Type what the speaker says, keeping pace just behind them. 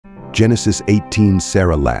Genesis 18,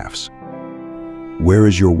 Sarah laughs. "Where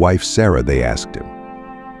is your wife Sarah?" they asked him.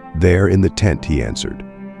 "There in the tent," he answered.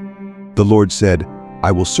 The Lord said,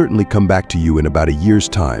 "I will certainly come back to you in about a year's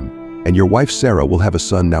time, and your wife Sarah will have a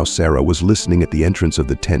son." Now Sarah was listening at the entrance of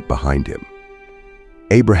the tent behind him.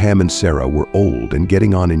 Abraham and Sarah were old and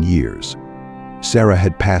getting on in years. Sarah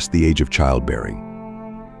had passed the age of childbearing.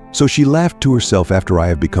 So she laughed to herself, "After I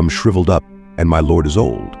have become shriveled up, and my Lord is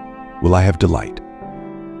old, will I have delight?"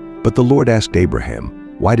 But the Lord asked Abraham,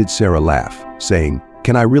 "Why did Sarah laugh, saying,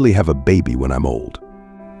 'Can I really have a baby when I'm old?'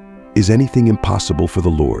 Is anything impossible for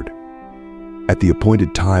the Lord? At the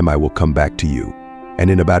appointed time I will come back to you,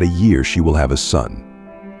 and in about a year she will have a son."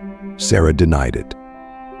 Sarah denied it.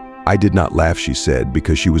 "I did not laugh," she said,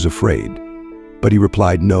 because she was afraid. But he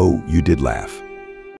replied, "No, you did laugh.